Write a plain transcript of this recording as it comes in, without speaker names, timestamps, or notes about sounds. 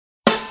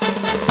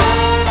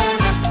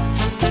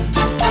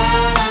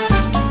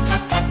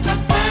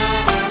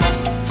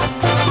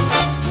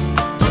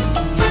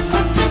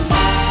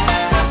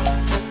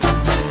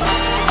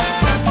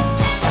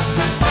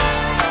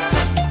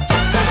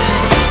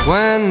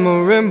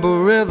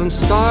marimba rhythms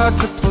start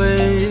to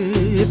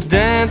play,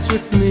 dance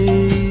with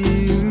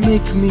me,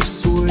 make me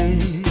sway.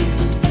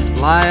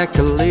 Like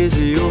a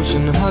lazy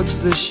ocean hugs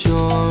the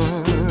shore,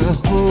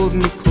 hold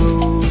me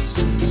close,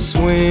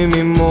 sway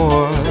me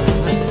more.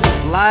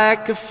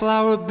 Like a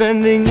flower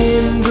bending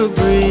in the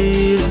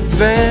breeze,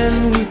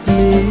 bend with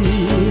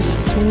me,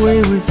 sway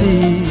with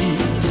ease.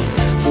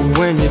 But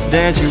when you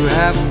dance you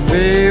have to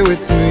stay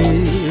with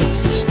me,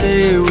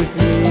 stay with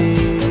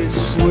me,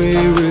 sway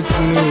with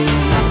me.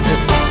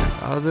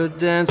 Other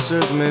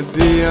dancers may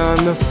be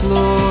on the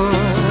floor,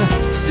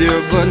 dear,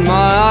 but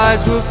my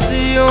eyes will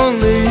see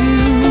only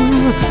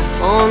you.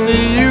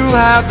 Only you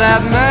have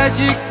that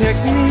magic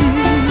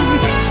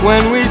technique.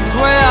 When we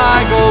sway I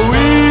go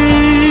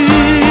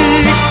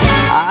weak.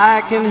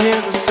 I can hear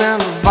the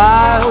sound of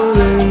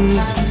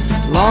violins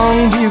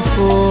long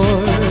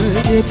before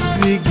it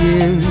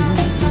begins.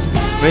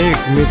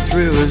 Make me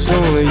thrill as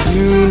only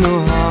you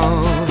know how.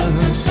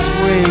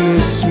 Sway me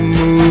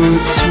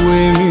smooth,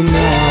 sway me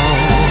now.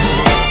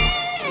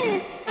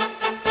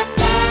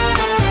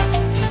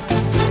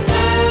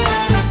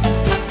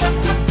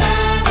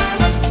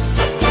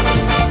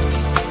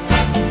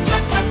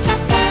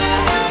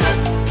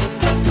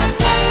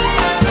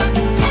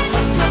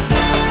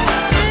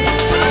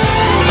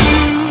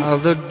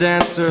 Other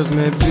dancers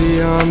may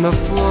be on the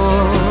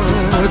floor,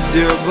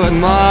 dear, but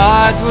my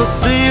eyes will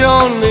see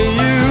only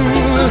you.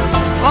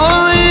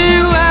 Only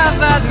you have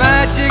that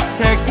magic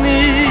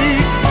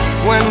technique.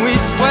 When we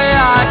sway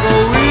I go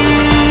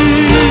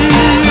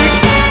weak.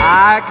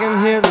 I can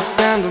hear the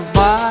sound of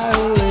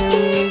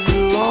violins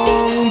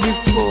long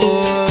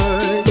before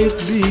it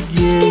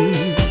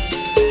begins.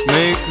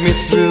 Make me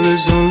thrill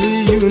as only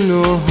you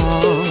know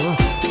how.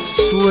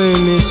 Sway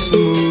me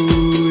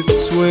smooth,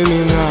 sway me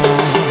now.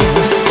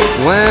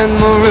 When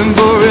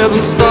marimba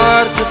rhythms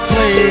start to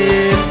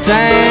play,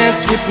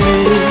 dance with me,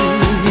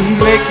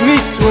 make me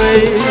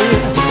sway.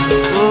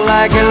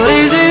 Like a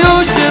lazy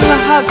ocean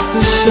hugs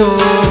the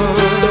shore,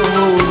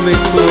 hold me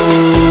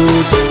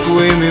close,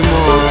 sway me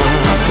more.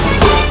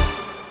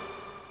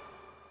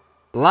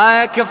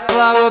 Like a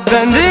flower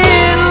bending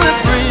in the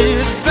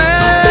breeze,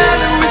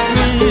 bend with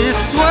me,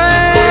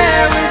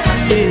 sway with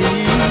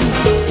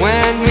ease.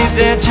 When we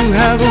dance you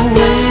have a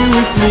way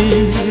with me,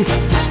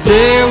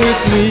 stay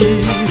with me,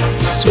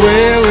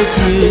 sway with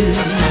me.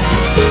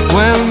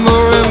 When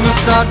marimbas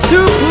start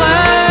to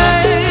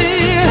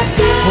play,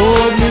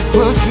 hold me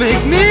close,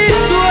 make me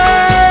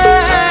sway.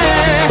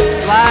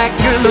 Like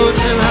an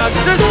ocean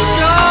hugs the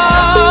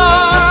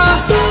shore,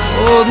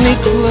 hold me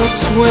close,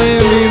 sway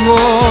me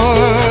more.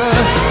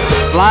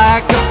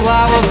 Like a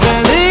flower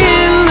bending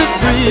in the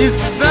breeze,